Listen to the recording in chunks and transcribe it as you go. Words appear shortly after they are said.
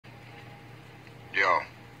Yo,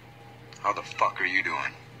 how the fuck are you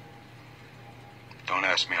doing? Don't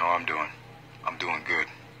ask me how I'm doing. I'm doing good.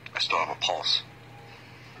 I still have a pulse.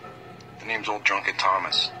 The name's Old Drunken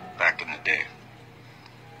Thomas, back in the day.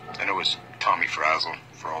 Then it was Tommy Frazzle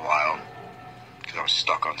for a while, because I was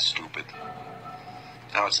stuck on stupid.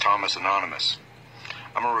 Now it's Thomas Anonymous.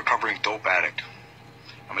 I'm a recovering dope addict.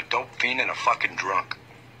 I'm a dope fiend and a fucking drunk.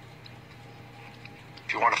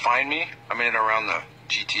 If you want to find me, I'm in and around the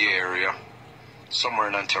GTA area, somewhere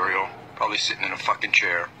in Ontario, probably sitting in a fucking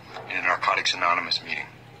chair in a Narcotics Anonymous meeting.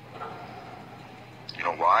 You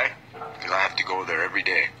know why? Because I have to go there every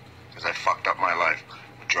day, because I fucked up my life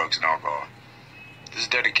with drugs and alcohol. This is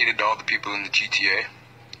dedicated to all the people in the GTA,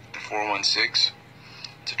 the 416.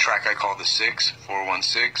 It's a track I call the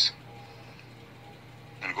 416.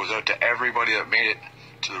 And it goes out to everybody that made it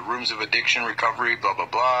to the rooms of addiction recovery, blah, blah,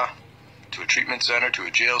 blah, to a treatment center, to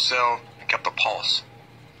a jail cell, and kept the pulse.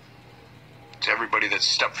 To everybody that's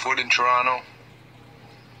stepped foot in Toronto,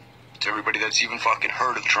 to everybody that's even fucking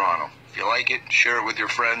heard of Toronto. If you like it, share it with your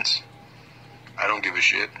friends. I don't give a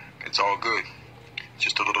shit. It's all good. It's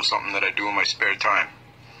just a little something that I do in my spare time.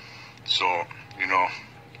 So, you know,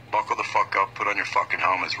 buckle the fuck up, put on your fucking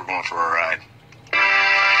helmets, we're going for a ride.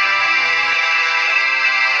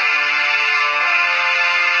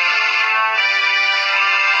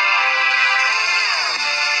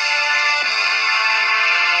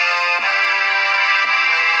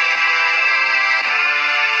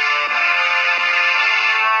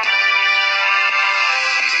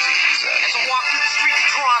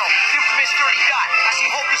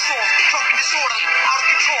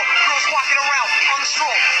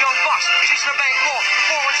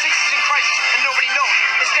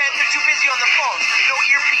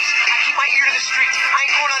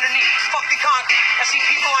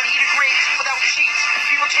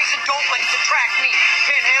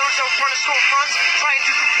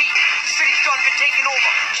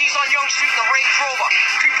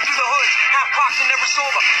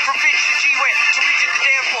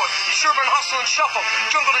 Shuffle,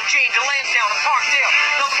 jungle to Jane, to Lansdowne, and Parkdale.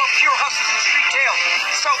 Nothing but pure hustlers and street tales.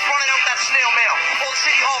 South running out that snail mail. Old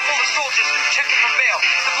City Hall full of soldiers, checking for bail.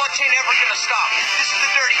 The blood chain never gonna stop. This is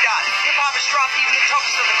the dirty dot. Hip-hop has dropped even the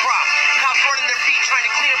toughest of the crop. Cops running their feet, trying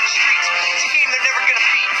to clean up the streets. It's a game they're never gonna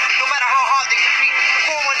beat. No matter how hard they compete, the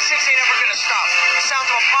 416 ain't ever gonna stop. The sounds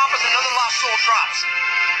of a pop as another lost soul drops.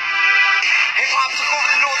 Hip-hop took over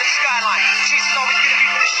the northern skyline. Chase is always gonna be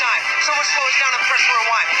for the shine. Someone slow us down and press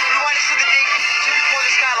rewind. Rewind us to the day before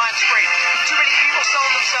the skyline's straight. Too many people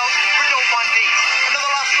selling themselves for dope on dates.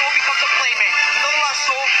 Another lost soul becomes a playmate. Another lost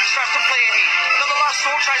soul starts to play a hate. Another lost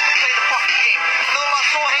soul tries to play the fucking game. Another lost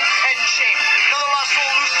soul hangs his head in shame. Another lost soul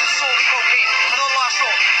loses his soul to cocaine. Another lost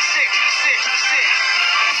soul, the six.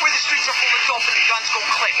 Where the streets are full of dope and the guns go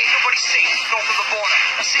click. Ain't nobody safe north of the border.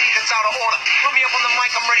 A city that's out of order. Put me up on the mic,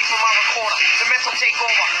 I'm ready for my recorder. The mental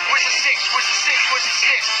takeover. Where's the six?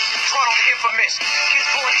 Toronto the infamous. Kids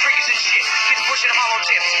pulling triggers and shit. Kids pushing hollow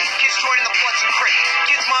tips. Kids joining the Bloods and Crips.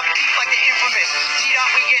 Kids mobbing deep like the infamous. T-Dot,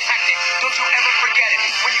 we get hectic. Don't you ever forget it.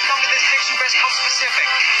 When you come to this fix, you best come specific.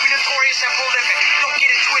 We notorious and prolific. Don't get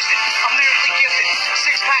it twisted. I'm lyrically gifted.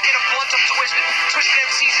 Six-pack and a blunt I'm twisted. Twisted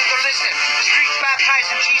MCs as they're listening. The streets baptized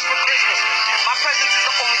in cheese for Christmas. My presence is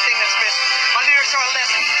the only thing that's missing. My lyrics are a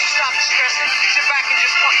lesson. So stop stressing. Sit back and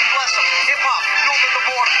just fucking bless them. Hip-hop, north of the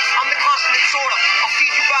border. I'm the constant sorta. I'll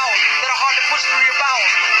feed you vowels that are hard to push through your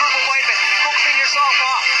bowels. Verbal wiping, go clean yourself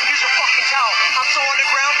off. Use your fucking towel. I'm so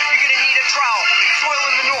underground, you're gonna need a trowel. Soil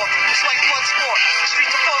in the north, it's like blood sport. The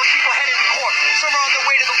streets are full of people headed to court. Some are on their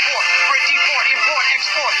way to the port for a deport, import,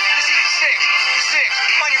 export. This is the six.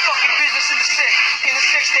 Mind your fucking business in the six. In the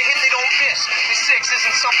six, they hit, they don't miss. The six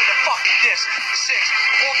isn't something to fucking diss. The six,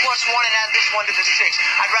 4+1 and add this one to the six.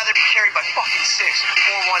 I'd rather be carried by fucking six.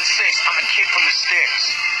 416, I'm a kid from the sticks.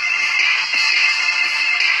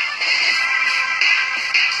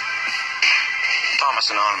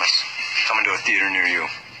 Thomas Anonymous, coming to a theater near you.